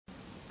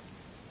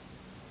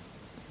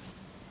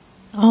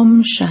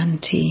Om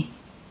Shanti.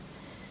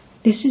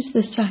 This is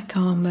the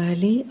Sakar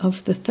Murli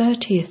of the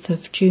 30th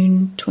of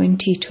June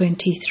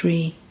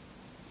 2023.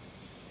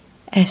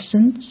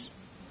 Essence.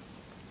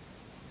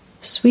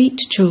 Sweet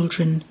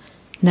children,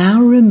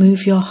 now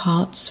remove your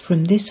hearts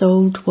from this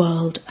old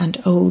world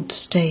and old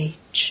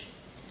stage.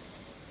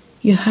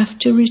 You have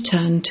to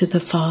return to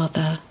the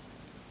Father.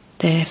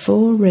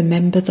 Therefore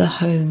remember the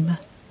home.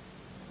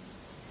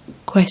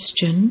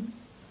 Question.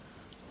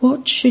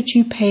 What should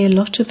you pay a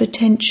lot of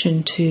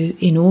attention to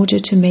in order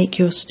to make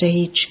your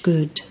stage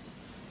good?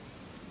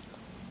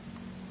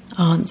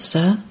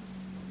 Answer.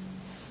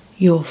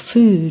 Your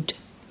food.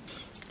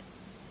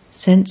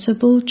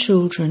 Sensible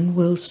children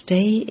will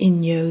stay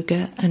in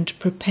yoga and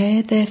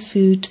prepare their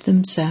food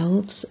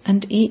themselves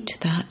and eat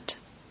that.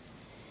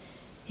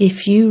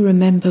 If you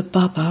remember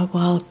Baba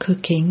while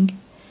cooking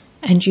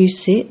and you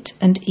sit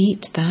and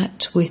eat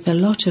that with a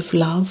lot of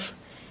love,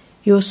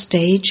 your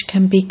stage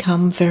can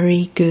become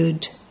very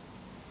good.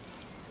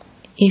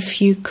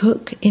 If you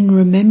cook in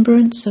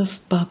remembrance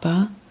of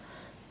Baba,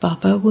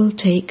 Baba will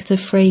take the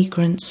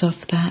fragrance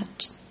of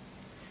that.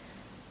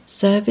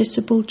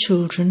 Serviceable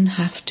children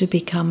have to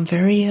become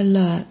very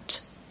alert.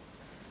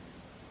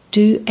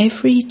 Do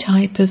every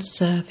type of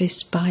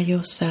service by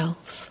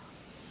yourself.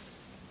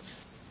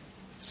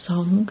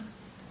 Song.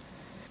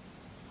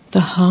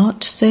 The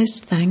heart says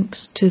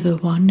thanks to the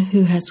one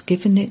who has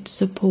given it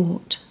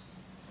support.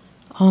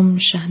 Om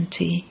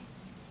Shanti.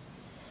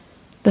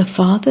 The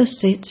Father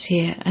sits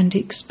here and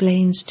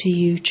explains to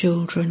you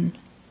children.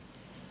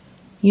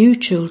 You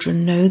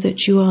children know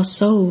that you are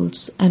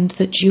souls and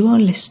that you are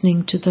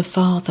listening to the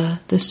Father,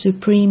 the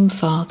Supreme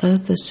Father,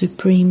 the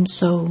Supreme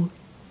Soul.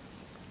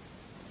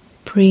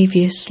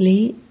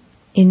 Previously,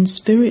 in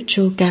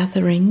spiritual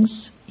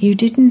gatherings, you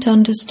didn't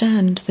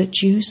understand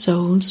that you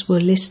souls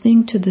were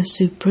listening to the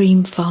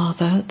Supreme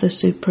Father, the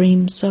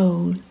Supreme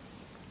Soul.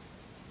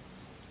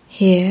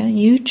 Here,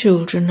 you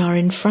children are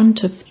in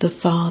front of the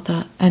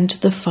Father, and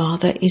the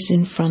Father is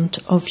in front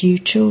of you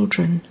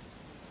children.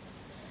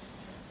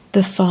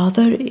 The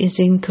Father is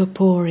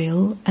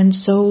incorporeal, and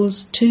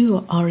souls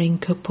too are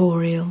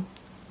incorporeal.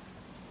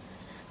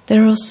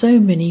 There are so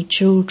many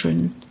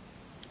children.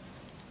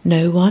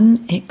 No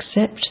one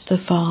except the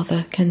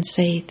Father can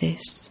say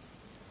this.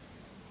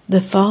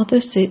 The Father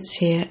sits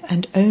here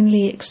and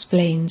only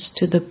explains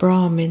to the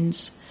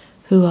Brahmins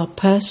who are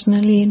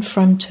personally in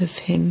front of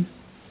him.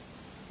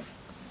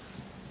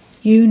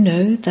 You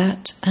know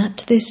that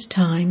at this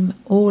time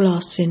all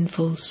are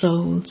sinful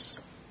souls.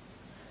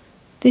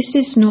 This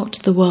is not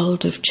the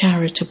world of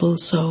charitable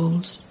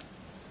souls.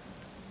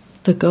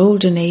 The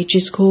Golden Age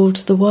is called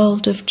the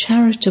world of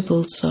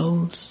charitable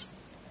souls.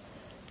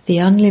 The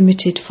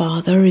Unlimited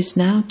Father is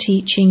now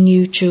teaching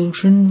you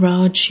children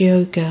Raj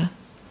Yoga.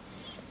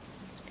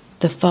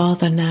 The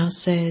Father now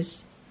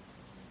says,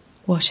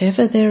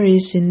 whatever there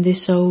is in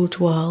this old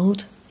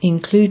world,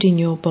 including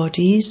your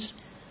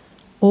bodies,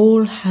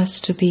 all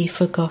has to be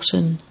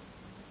forgotten.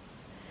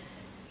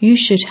 You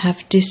should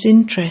have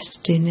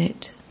disinterest in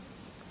it.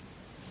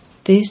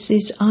 This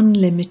is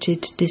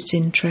unlimited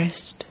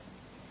disinterest.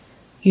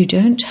 You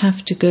don't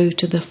have to go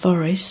to the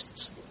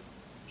forests.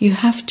 You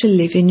have to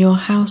live in your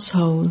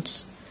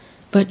households,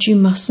 but you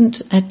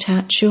mustn't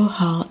attach your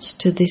hearts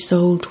to this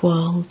old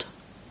world.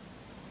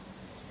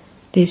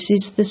 This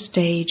is the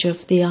stage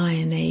of the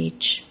Iron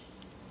Age.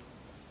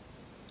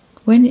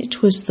 When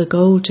it was the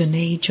Golden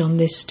Age on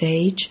this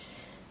stage,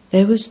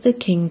 there was the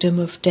kingdom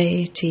of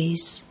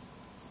deities.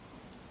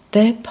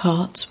 Their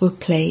parts were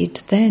played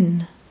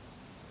then.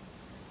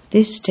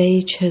 This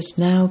stage has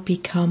now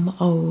become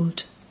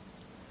old.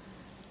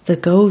 The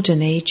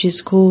Golden Age is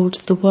called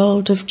the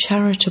world of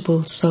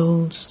charitable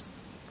souls.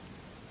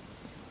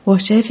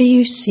 Whatever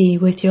you see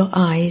with your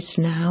eyes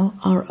now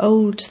are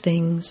old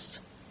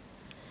things.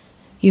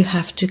 You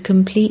have to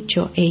complete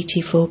your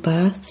 84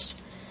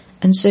 births,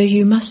 and so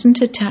you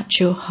mustn't attach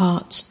your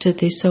hearts to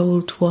this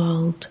old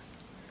world.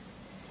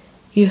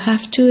 You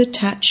have to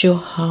attach your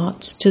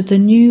hearts to the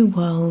new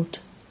world.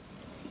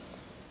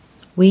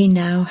 We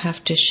now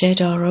have to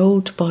shed our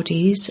old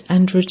bodies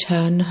and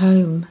return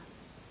home.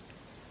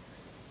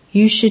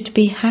 You should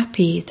be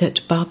happy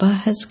that Baba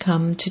has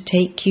come to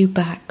take you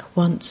back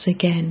once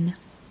again.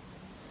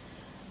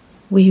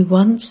 We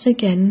once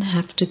again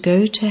have to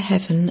go to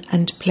heaven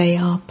and play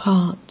our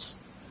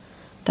parts.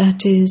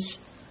 That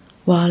is,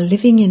 while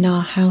living in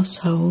our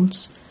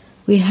households,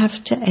 we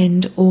have to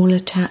end all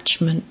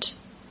attachment.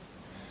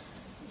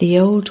 The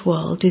old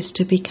world is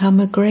to become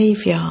a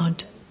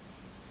graveyard.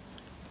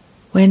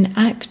 When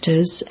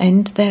actors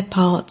end their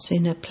parts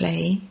in a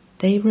play,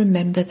 they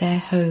remember their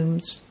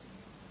homes.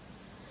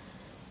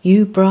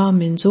 You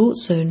Brahmins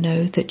also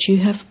know that you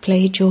have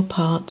played your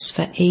parts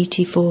for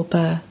 84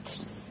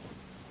 births.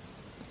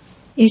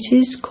 It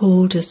is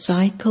called a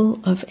cycle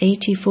of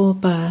 84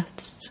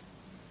 births.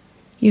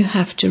 You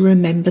have to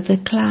remember the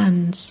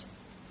clans.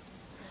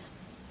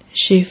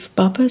 Shiv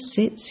Baba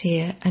sits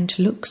here and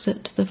looks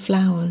at the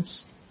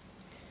flowers.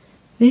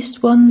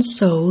 This one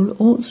soul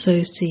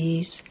also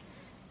sees,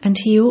 and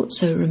he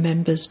also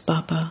remembers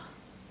Baba.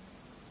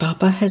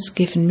 Baba has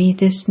given me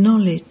this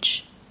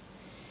knowledge.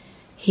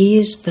 He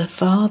is the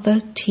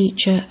Father,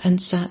 Teacher and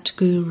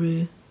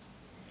Satguru.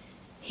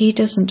 He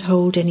doesn't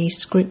hold any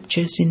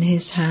scriptures in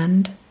his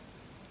hand.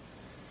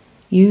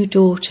 You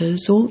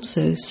daughters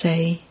also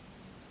say,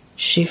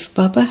 Shiv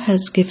Baba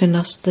has given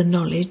us the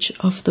knowledge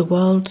of the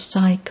world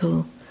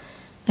cycle,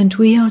 and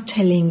we are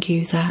telling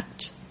you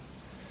that.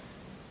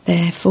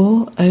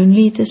 Therefore,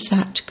 only the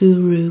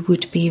Satguru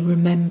would be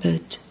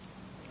remembered.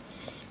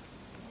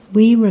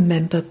 We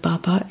remember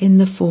Baba in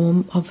the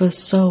form of a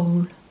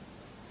soul.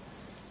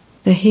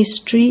 The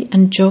history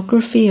and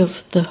geography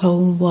of the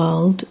whole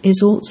world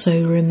is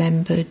also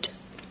remembered.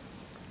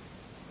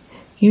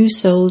 You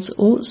souls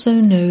also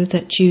know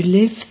that you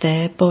live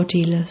there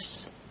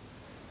bodiless.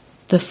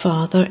 The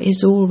Father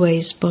is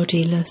always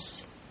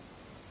bodiless.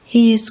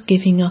 He is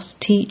giving us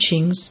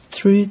teachings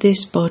through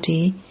this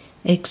body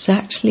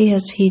exactly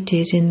as he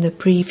did in the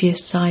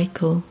previous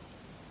cycle.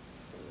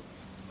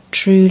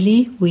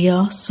 Truly we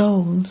are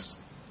souls.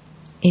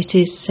 It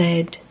is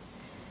said,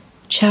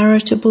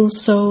 charitable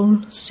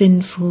soul,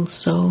 sinful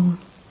soul.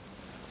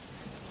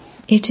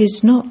 It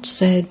is not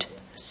said,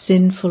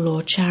 sinful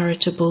or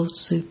charitable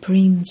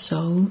supreme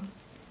soul.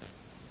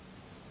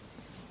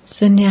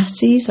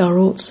 Sannyasis are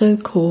also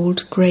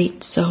called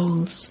great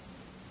souls.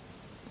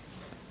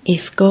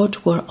 If God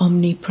were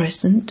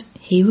omnipresent,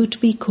 he would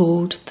be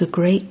called the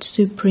Great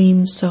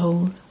Supreme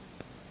Soul.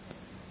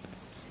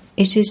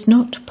 It is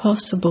not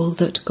possible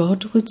that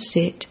God would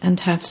sit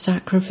and have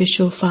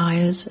sacrificial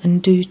fires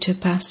and do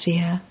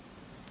tapasya.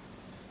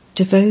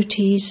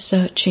 Devotees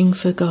searching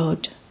for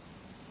God.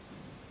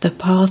 The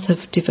path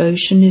of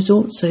devotion is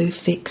also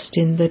fixed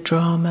in the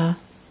drama.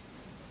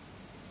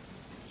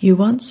 You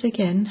once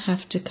again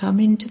have to come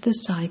into the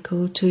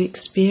cycle to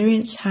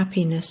experience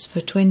happiness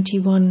for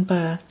 21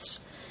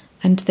 births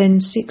and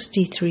then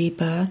 63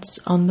 births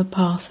on the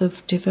path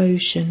of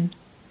devotion.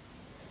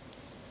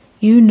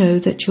 You know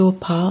that your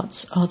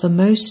parts are the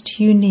most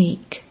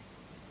unique.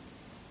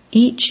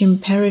 Each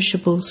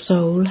imperishable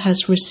soul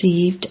has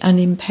received an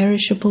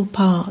imperishable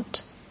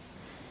part.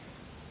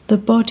 The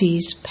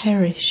bodies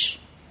perish.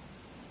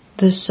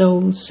 The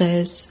soul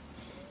says,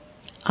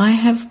 I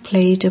have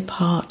played a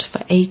part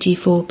for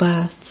 84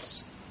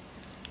 births.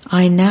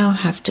 I now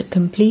have to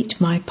complete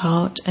my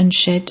part and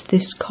shed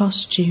this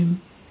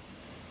costume.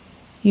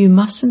 You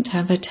mustn't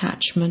have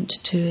attachment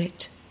to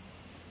it.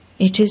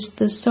 It is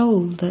the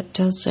soul that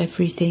does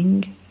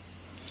everything.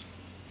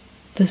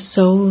 The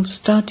soul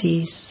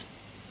studies.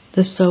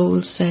 The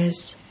soul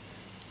says,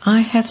 I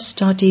have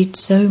studied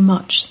so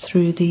much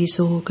through these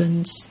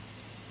organs.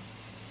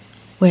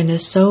 When a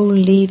soul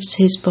leaves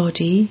his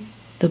body,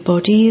 the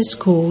body is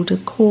called a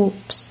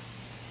corpse.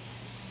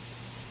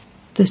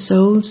 The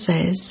soul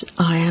says,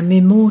 I am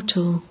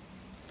immortal.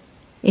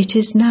 It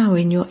is now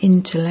in your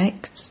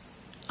intellects.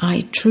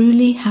 I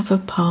truly have a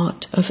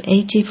part of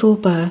 84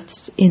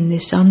 births in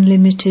this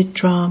unlimited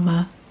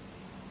drama.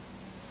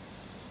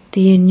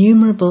 The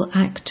innumerable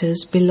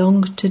actors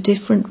belong to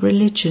different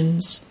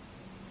religions.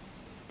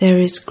 There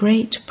is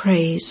great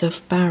praise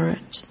of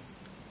Bharat.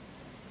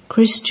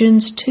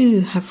 Christians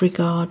too have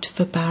regard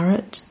for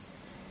Bharat.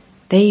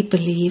 They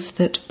believe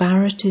that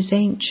Bharat is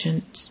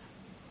ancient.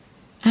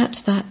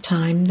 At that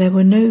time there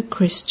were no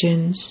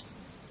Christians.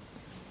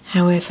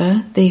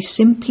 However, they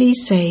simply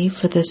say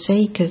for the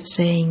sake of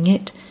saying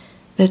it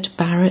that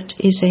Bharat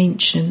is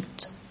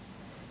ancient.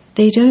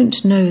 They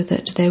don't know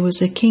that there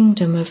was a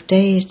kingdom of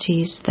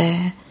deities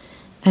there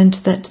and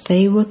that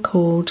they were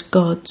called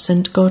gods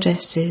and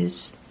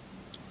goddesses.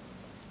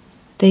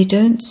 They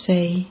don't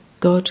say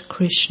God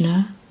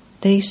Krishna,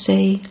 they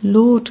say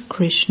Lord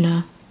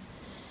Krishna.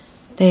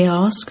 They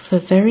ask for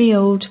very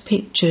old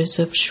pictures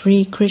of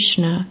Sri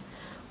Krishna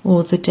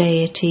or the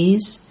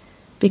deities,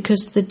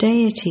 because the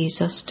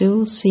deities are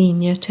still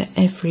senior to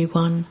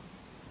everyone.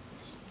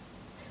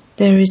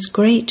 There is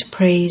great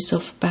praise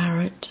of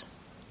Bharat.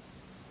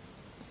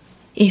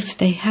 If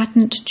they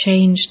hadn't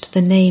changed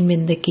the name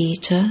in the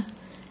Gita,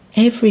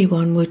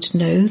 everyone would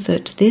know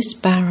that this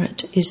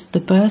Bharat is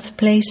the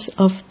birthplace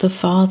of the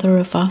father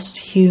of us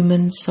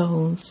human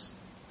souls.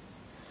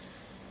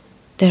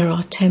 There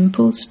are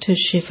temples to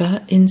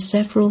Shiva in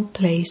several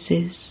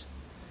places.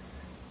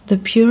 The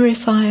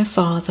purifier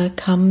Father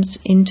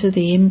comes into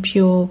the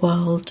impure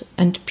world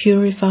and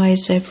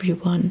purifies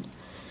everyone,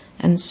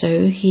 and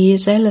so he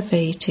is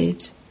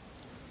elevated.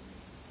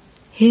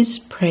 His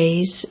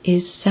praise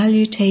is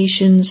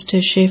salutations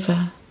to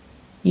Shiva.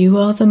 You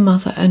are the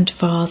mother and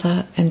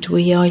father, and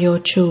we are your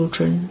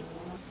children.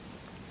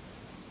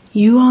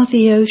 You are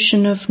the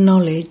ocean of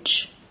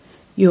knowledge.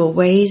 Your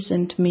ways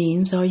and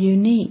means are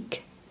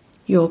unique.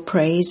 Your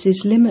praise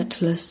is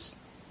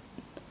limitless.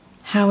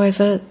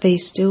 However, they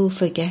still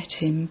forget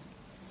him.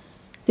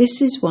 This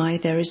is why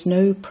there is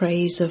no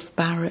praise of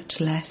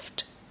Bharat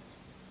left.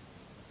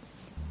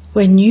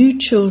 When you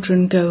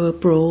children go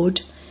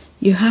abroad,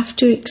 you have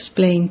to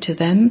explain to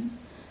them,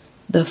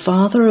 the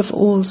Father of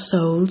all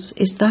souls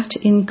is that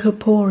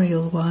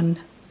incorporeal one.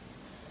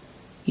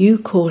 You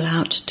call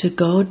out to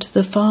God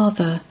the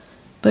Father,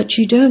 but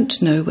you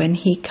don't know when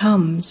he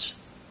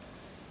comes.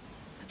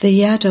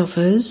 The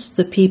Yadavas,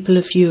 the people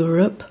of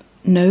Europe,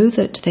 know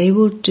that they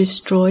will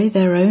destroy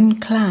their own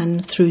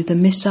clan through the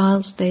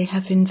missiles they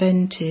have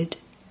invented.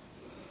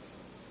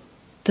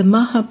 The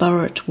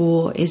Mahabharat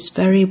war is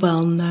very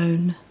well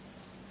known.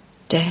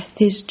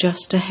 Death is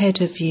just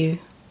ahead of you.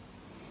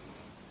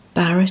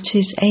 Bharat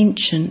is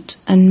ancient,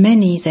 and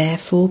many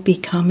therefore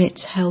become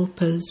its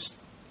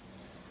helpers.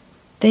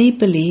 They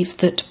believe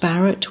that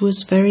Bharat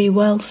was very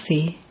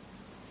wealthy.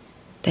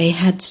 They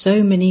had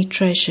so many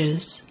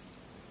treasures.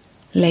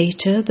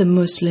 Later the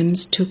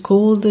Muslims took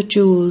all the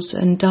jewels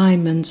and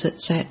diamonds,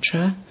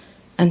 etc.,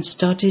 and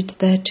studied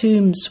their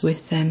tombs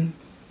with them.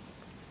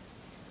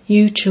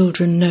 You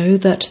children know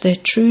that there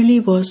truly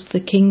was the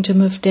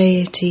kingdom of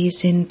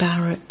deities in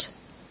Bharat.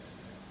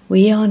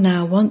 We are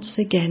now once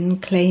again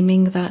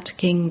claiming that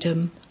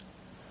kingdom.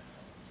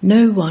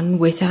 No one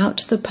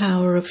without the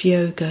power of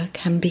yoga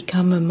can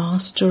become a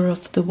master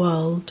of the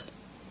world.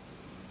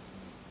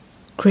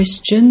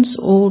 Christians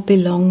all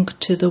belong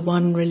to the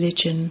one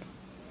religion.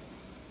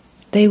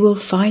 They will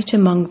fight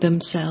among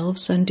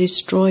themselves and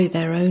destroy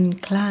their own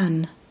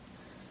clan.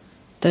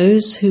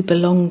 Those who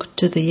belong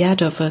to the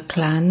Yadava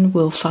clan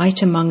will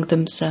fight among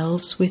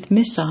themselves with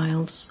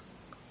missiles.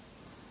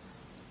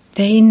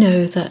 They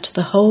know that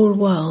the whole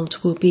world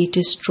will be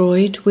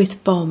destroyed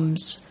with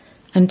bombs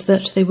and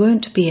that they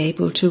won't be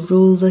able to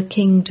rule the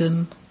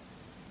kingdom.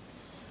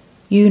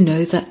 You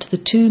know that the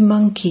two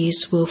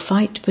monkeys will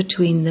fight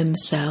between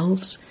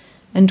themselves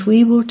and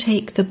we will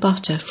take the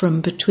butter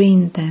from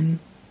between them.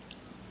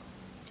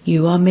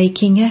 You are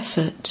making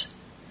effort.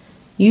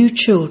 You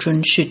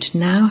children should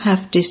now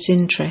have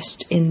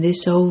disinterest in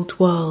this old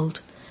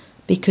world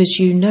because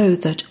you know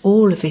that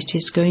all of it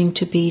is going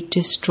to be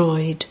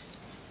destroyed.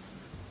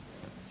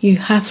 You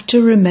have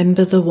to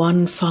remember the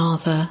one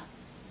Father.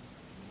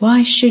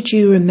 Why should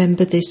you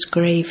remember this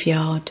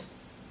graveyard?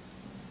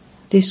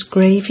 This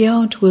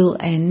graveyard will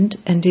end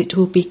and it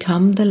will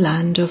become the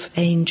land of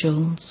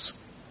angels.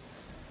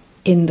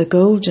 In the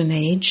Golden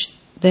Age,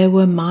 there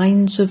were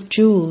mines of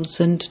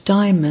jewels and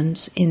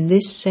diamonds in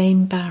this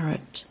same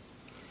Bharat.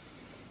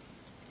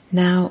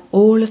 Now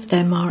all of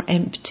them are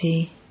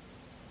empty.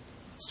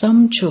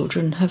 Some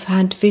children have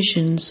had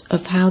visions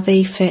of how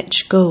they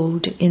fetch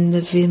gold in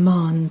the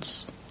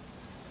Vimans.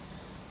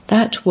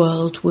 That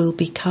world will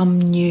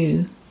become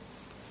new.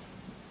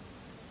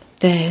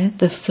 There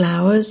the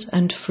flowers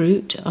and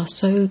fruit are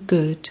so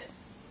good.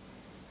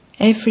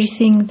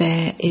 Everything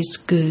there is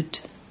good.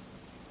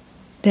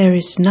 There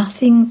is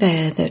nothing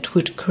there that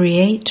would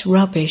create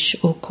rubbish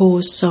or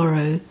cause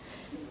sorrow,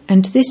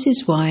 and this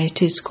is why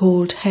it is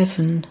called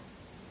heaven.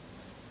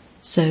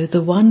 So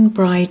the one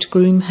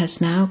bridegroom has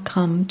now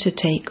come to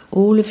take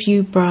all of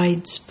you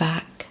brides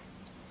back.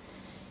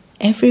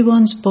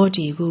 Everyone's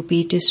body will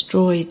be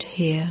destroyed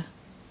here.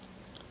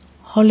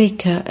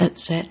 Holika,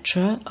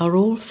 etc. are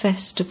all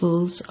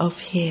festivals of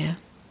here.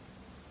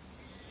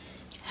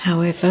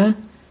 However,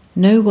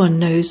 no one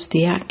knows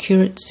the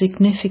accurate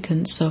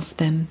significance of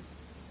them.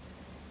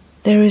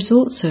 There is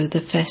also the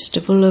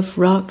festival of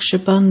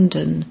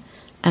Rakshabandhan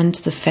and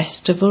the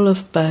festival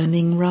of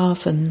burning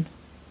Ravan.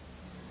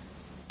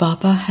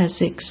 Baba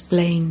has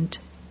explained,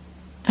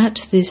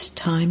 at this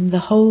time the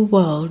whole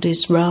world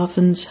is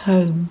Ravan's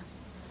home.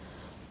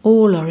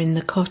 All are in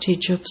the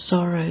cottage of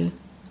sorrow.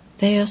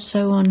 They are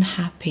so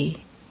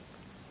unhappy.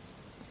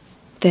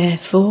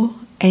 Therefore,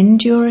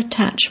 end your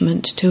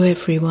attachment to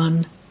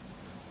everyone.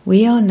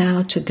 We are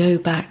now to go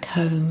back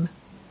home.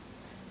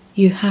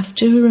 You have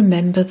to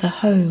remember the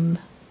home.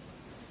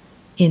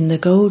 In the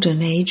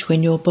Golden Age,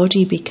 when your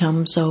body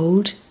becomes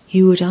old,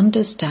 you would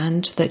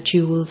understand that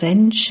you will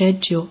then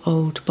shed your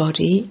old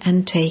body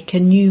and take a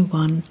new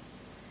one.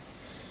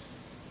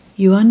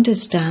 You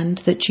understand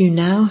that you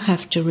now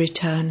have to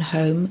return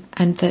home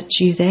and that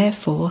you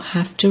therefore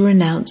have to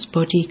renounce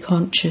body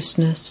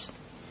consciousness.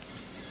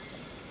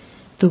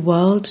 The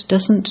world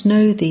doesn't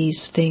know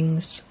these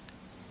things.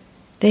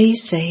 They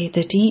say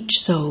that each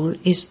soul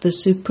is the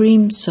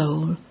Supreme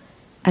Soul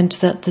and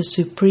that the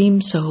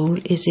Supreme Soul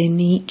is in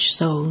each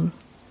soul.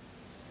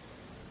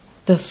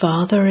 The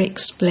Father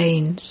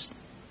explains,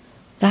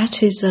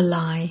 that is a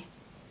lie.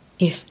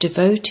 If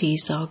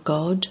devotees are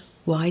God,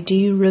 why do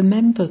you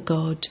remember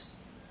God?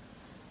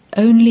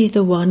 Only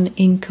the one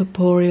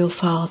incorporeal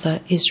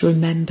Father is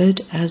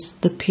remembered as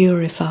the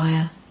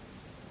purifier.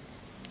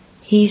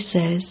 He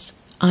says,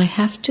 I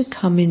have to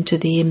come into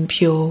the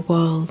impure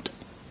world.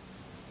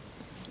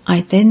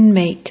 I then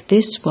make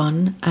this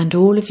one and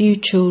all of you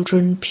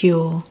children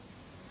pure.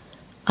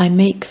 I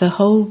make the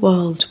whole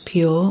world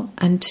pure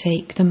and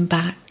take them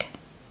back.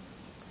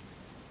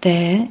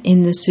 There,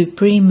 in the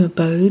supreme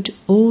abode,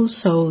 all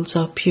souls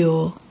are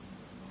pure.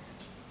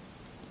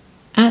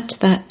 At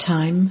that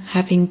time,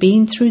 having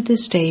been through the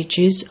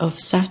stages of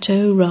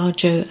Sato,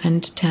 Rajo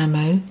and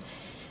Tamo,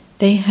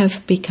 they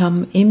have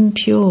become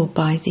impure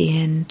by the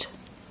end.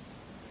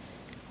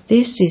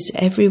 This is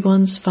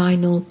everyone's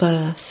final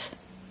birth.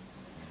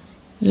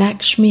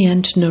 Lakshmi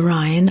and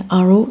Narayan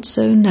are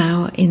also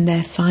now in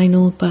their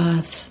final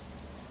birth.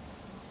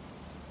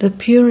 The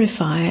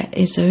purifier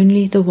is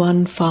only the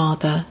one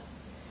Father.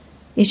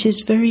 It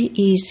is very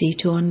easy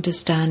to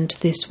understand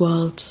this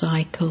world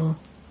cycle.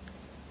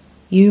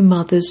 You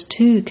mothers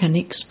too can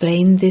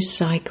explain this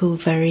cycle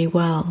very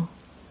well.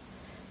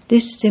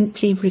 This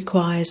simply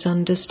requires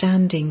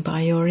understanding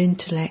by your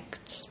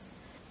intellects.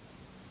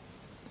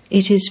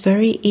 It is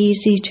very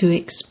easy to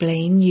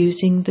explain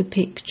using the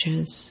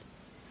pictures.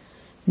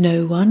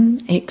 No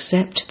one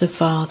except the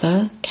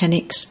Father can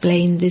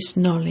explain this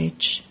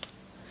knowledge.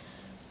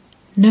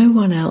 No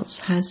one else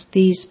has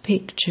these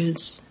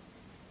pictures.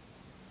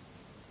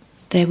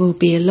 There will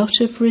be a lot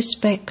of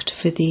respect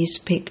for these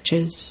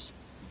pictures.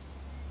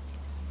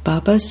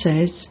 Baba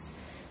says,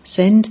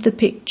 send the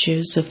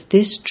pictures of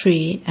this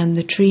tree and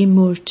the tree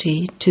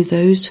Murti to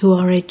those who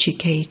are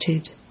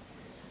educated.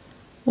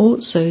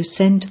 Also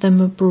send them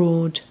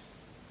abroad.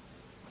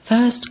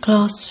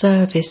 First-class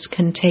service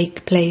can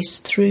take place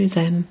through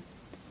them.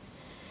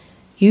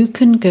 You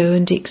can go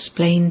and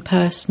explain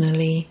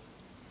personally.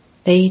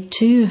 They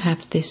too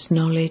have this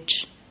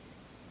knowledge.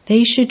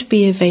 They should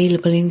be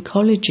available in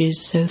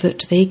colleges so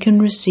that they can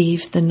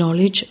receive the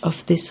knowledge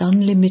of this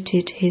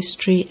unlimited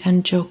history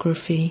and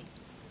geography.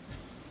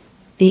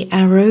 The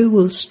arrow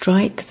will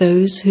strike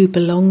those who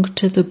belong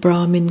to the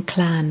Brahmin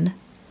clan.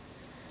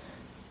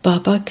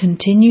 Baba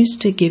continues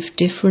to give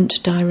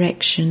different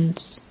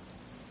directions.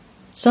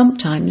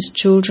 Sometimes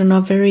children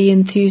are very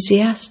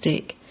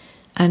enthusiastic,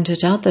 and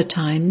at other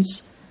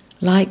times,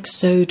 like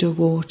soda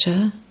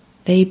water,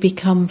 they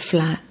become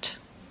flat.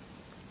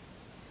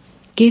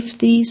 Give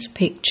these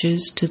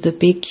pictures to the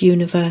big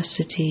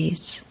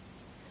universities.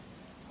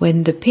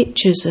 When the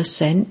pictures are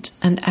sent,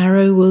 an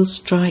arrow will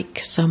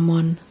strike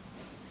someone.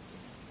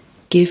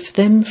 Give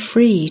them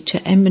free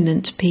to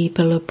eminent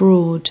people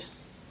abroad.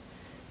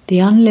 The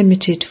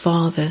Unlimited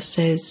Father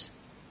says,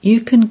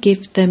 you can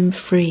give them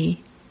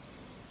free.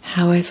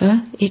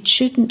 However, it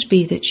shouldn't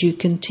be that you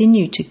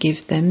continue to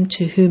give them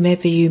to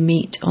whomever you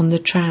meet on the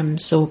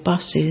trams or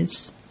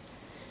buses.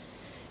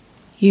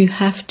 You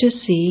have to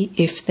see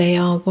if they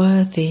are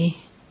worthy.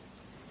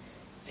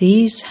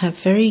 These have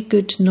very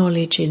good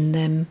knowledge in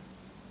them.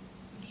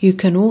 You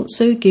can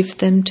also give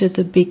them to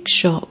the big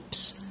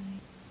shops.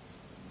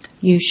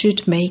 You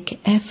should make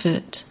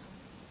effort.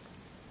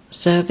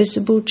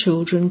 Serviceable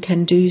children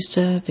can do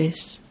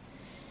service.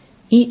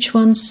 Each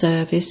one's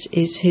service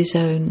is his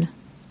own.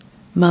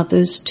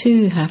 Mothers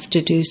too have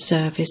to do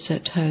service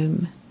at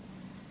home.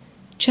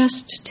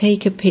 Just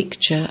take a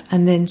picture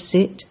and then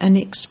sit and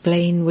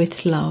explain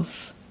with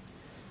love.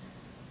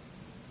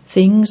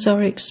 Things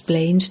are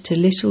explained to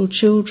little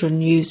children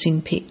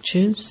using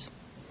pictures.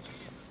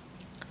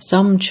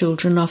 Some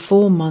children are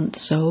 4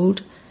 months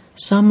old,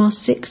 some are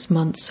 6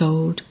 months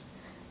old,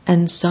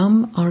 and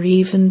some are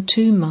even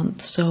 2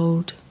 months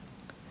old.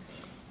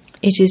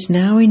 It is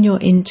now in your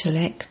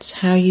intellects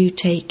how you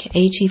take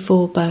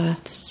 84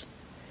 births.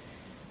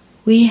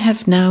 We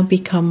have now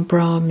become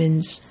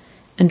Brahmins,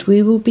 and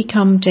we will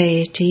become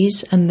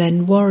deities and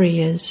then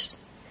warriors.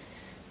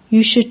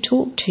 You should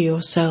talk to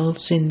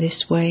yourselves in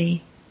this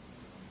way.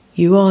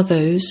 You are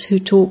those who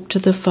talk to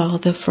the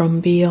Father from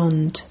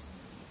beyond.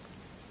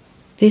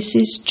 This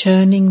is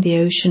churning the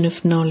ocean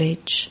of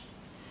knowledge.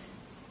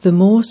 The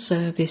more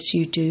service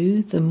you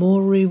do, the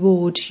more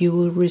reward you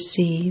will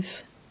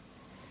receive.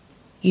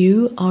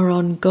 You are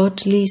on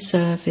godly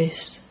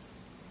service.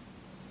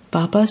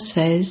 Baba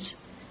says,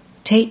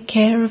 take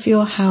care of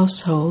your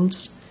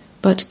households,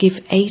 but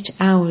give 8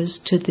 hours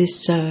to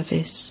this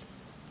service.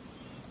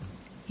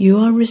 You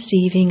are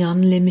receiving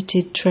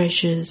unlimited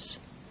treasures.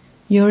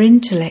 Your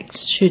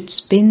intellects should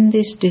spin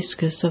this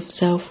discus of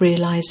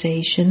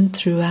self-realization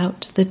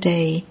throughout the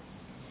day.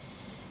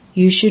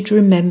 You should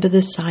remember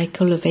the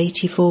cycle of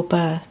 84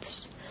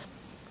 births.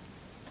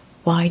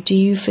 Why do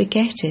you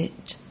forget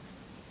it?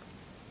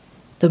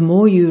 The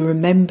more you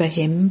remember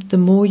him, the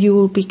more you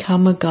will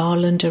become a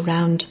garland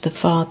around the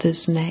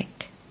Father's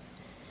neck.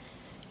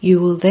 You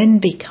will then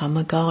become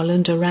a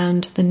garland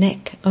around the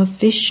neck of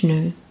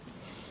Vishnu.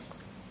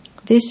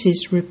 This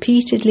is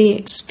repeatedly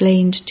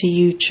explained to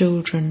you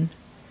children.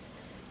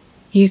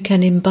 You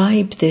can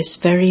imbibe this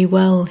very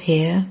well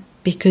here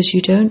because you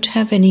don't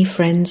have any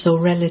friends or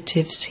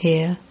relatives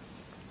here.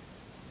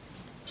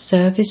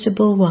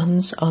 Serviceable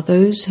ones are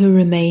those who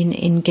remain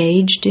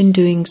engaged in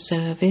doing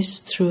service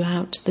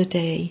throughout the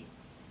day.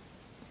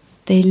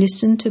 They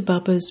listen to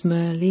Baba's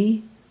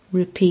Murli,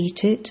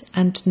 repeat it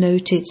and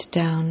note it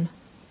down.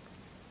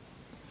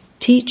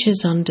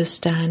 Teachers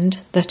understand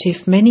that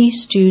if many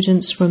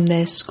students from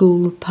their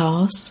school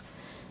pass,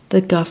 the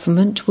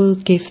government will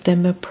give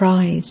them a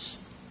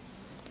prize.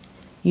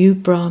 You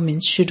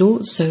Brahmins should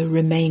also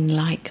remain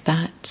like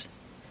that.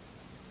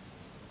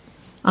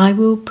 I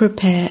will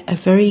prepare a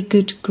very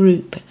good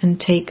group and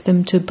take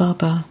them to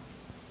Baba.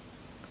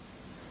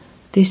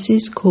 This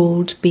is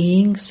called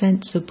being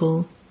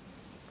sensible.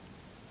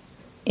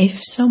 If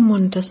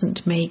someone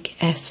doesn't make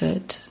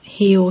effort,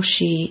 he or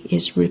she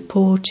is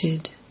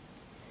reported.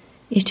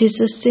 It is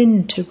a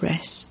sin to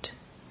rest.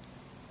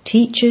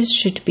 Teachers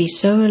should be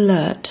so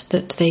alert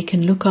that they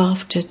can look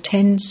after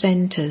 10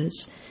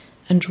 centres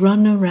and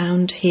run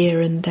around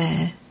here and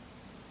there.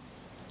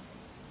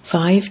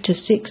 5 to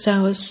 6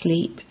 hours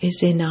sleep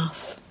is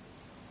enough.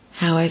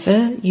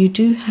 However, you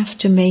do have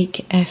to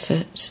make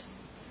effort.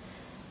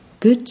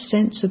 Good,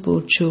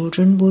 sensible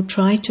children will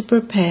try to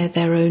prepare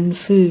their own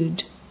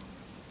food.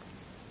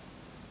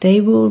 They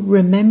will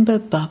remember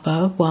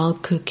Baba while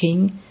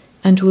cooking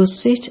and will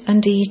sit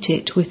and eat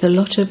it with a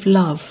lot of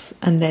love,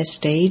 and their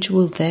stage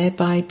will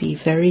thereby be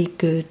very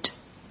good.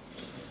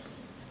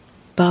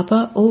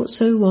 Baba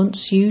also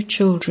wants you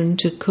children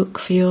to cook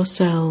for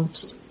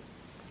yourselves.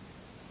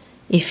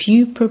 If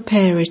you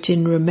prepare it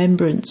in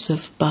remembrance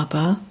of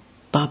Baba,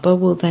 Baba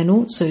will then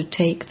also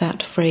take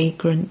that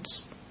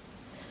fragrance.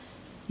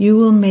 You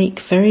will make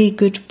very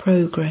good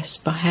progress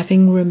by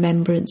having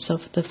remembrance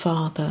of the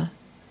Father.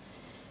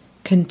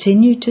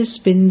 Continue to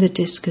spin the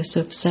discus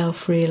of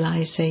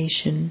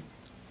self-realization.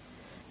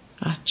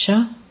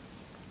 Acha.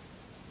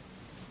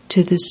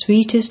 To the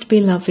sweetest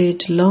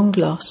beloved, long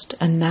lost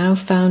and now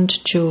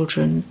found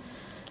children,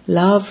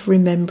 love,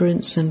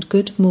 remembrance and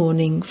good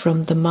morning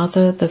from the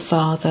Mother, the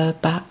Father,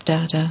 Bap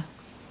Dada.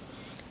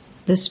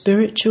 The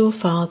spiritual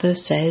father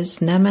says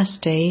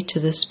Namaste to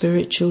the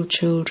spiritual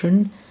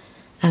children,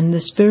 and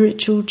the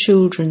spiritual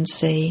children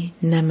say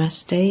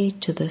Namaste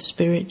to the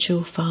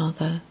spiritual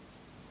father.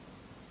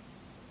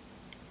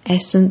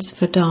 Essence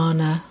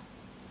Vedana.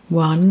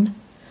 1.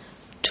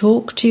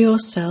 Talk to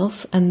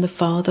yourself and the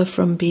Father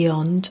from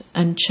beyond,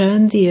 and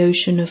churn the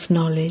ocean of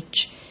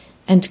knowledge,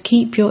 and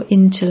keep your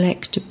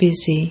intellect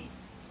busy.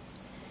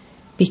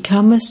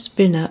 Become a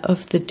spinner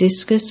of the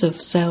discus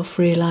of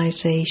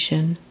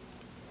self-realization.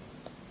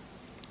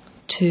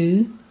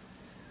 2.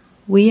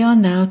 We are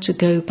now to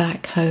go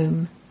back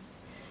home.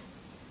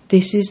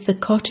 This is the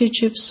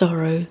cottage of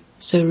sorrow,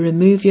 so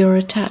remove your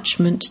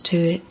attachment to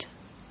it.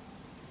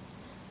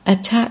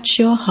 Attach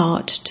your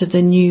heart to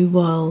the new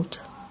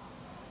world.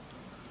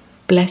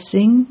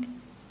 Blessing.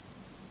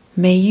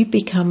 May you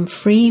become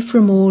free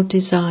from all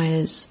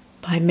desires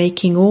by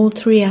making all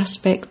 3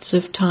 aspects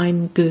of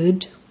time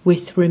good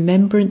with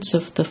remembrance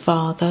of the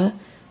Father,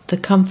 the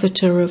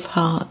Comforter of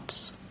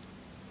Hearts.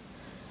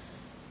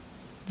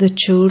 The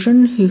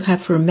children who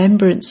have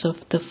remembrance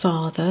of the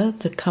Father,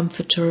 the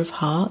Comforter of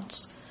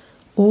Hearts,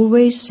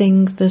 always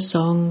sing the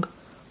song,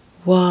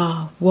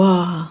 Wah,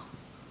 Wah.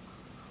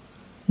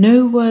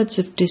 No words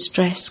of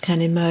distress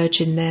can emerge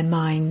in their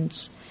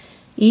minds,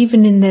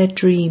 even in their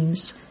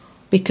dreams,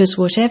 because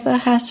whatever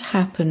has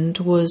happened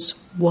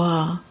was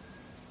Wah.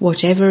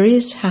 Whatever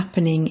is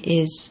happening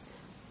is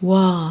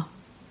Wah.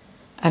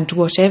 And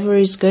whatever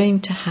is going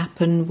to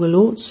happen will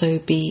also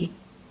be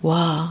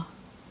Wah.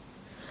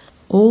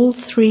 All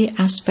 3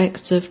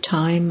 aspects of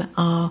time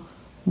are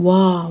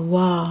Wah,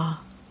 Wah.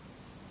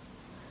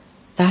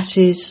 That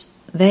is,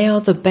 they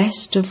are the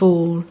best of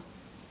all.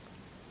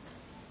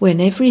 When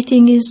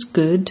everything is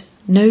good,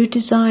 no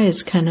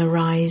desires can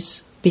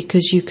arise,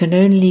 because you can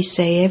only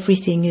say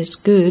everything is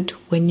good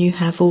when you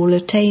have all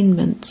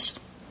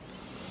attainments.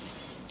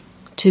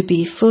 To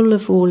be full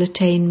of all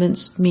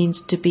attainments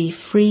means to be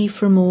free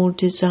from all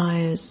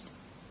desires.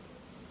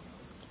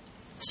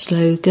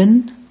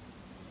 Slogan: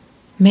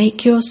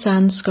 Make your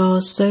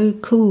sanskars so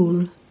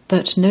cool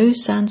that no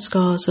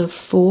sanskars of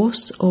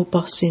force or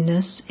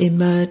bossiness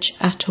emerge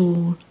at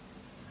all.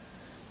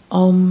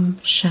 Om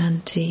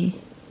Shanti.